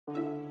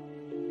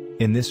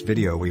In this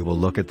video we will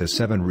look at the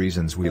 7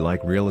 reasons we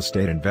like real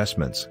estate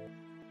investments.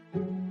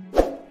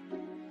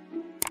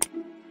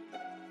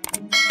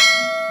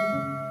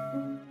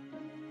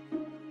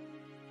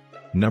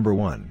 Number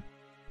 1.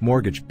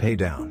 Mortgage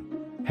paydown.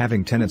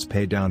 Having tenants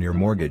pay down your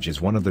mortgage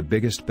is one of the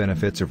biggest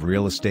benefits of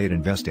real estate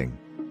investing.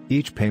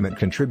 Each payment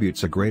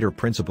contributes a greater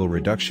principal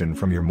reduction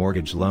from your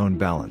mortgage loan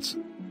balance.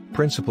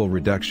 Principal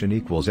reduction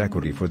equals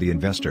equity for the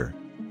investor.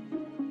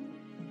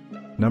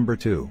 Number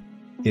 2.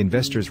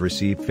 Investors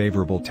receive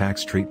favorable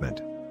tax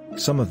treatment.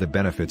 Some of the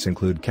benefits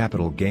include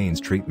capital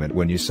gains treatment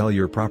when you sell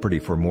your property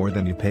for more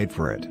than you paid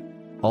for it.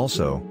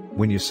 Also,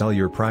 when you sell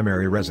your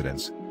primary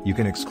residence, you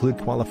can exclude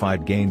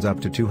qualified gains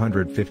up to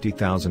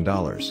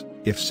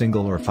 $250,000, if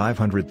single, or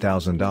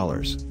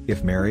 $500,000,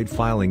 if married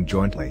filing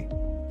jointly.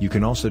 You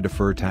can also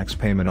defer tax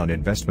payment on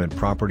investment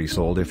property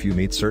sold if you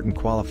meet certain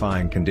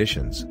qualifying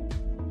conditions.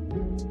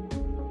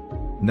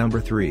 Number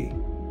 3.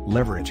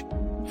 Leverage.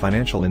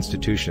 Financial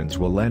institutions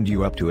will lend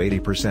you up to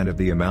 80% of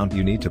the amount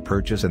you need to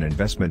purchase an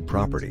investment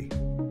property.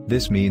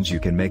 This means you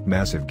can make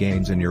massive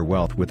gains in your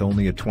wealth with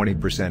only a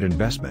 20%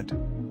 investment.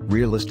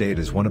 Real estate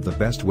is one of the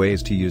best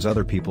ways to use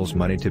other people's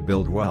money to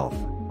build wealth.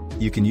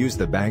 You can use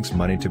the bank's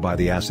money to buy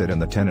the asset and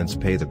the tenants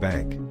pay the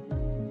bank.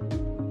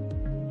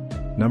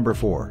 Number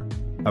 4.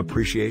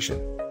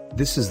 Appreciation.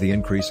 This is the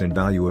increase in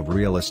value of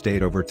real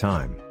estate over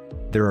time.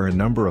 There are a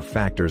number of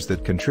factors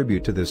that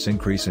contribute to this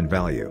increase in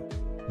value.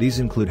 These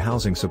include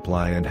housing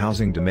supply and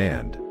housing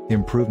demand,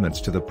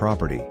 improvements to the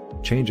property,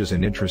 changes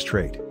in interest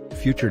rate,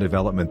 future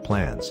development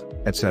plans,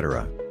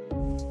 etc.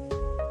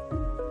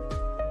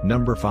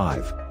 Number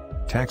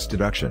 5. Tax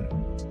deduction.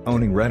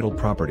 Owning rental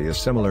property is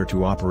similar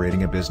to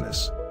operating a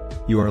business.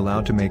 You are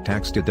allowed to make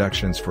tax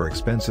deductions for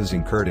expenses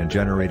incurred in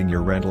generating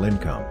your rental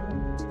income.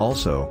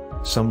 Also,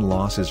 some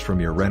losses from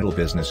your rental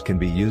business can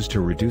be used to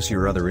reduce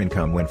your other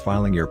income when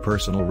filing your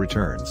personal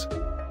returns.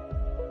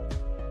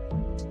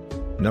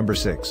 Number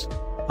 6.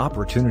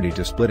 Opportunity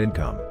to split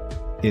income.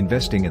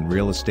 Investing in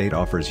real estate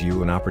offers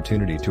you an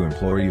opportunity to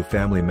employ your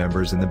family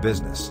members in the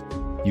business.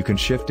 You can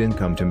shift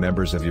income to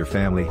members of your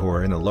family who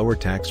are in a lower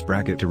tax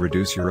bracket to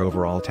reduce your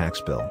overall tax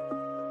bill.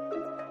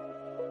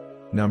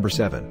 Number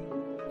 7.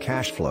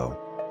 Cash flow.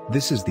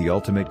 This is the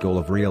ultimate goal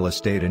of real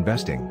estate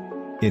investing.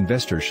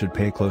 Investors should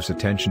pay close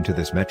attention to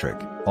this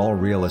metric. All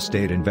real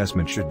estate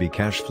investment should be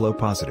cash flow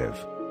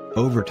positive.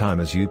 Over time,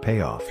 as you pay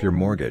off your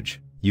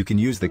mortgage, you can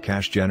use the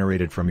cash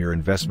generated from your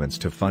investments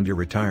to fund your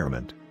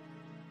retirement.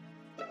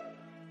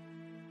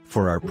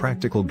 For our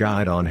practical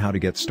guide on how to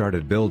get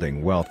started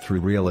building wealth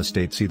through real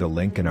estate, see the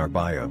link in our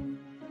bio.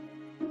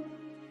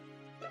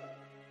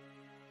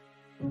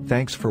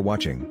 Thanks for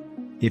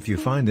watching. If you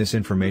find this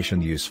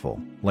information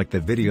useful, like the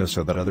video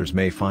so that others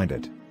may find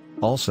it.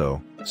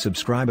 Also,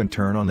 subscribe and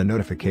turn on the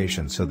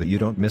notifications so that you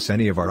don't miss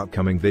any of our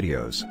upcoming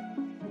videos.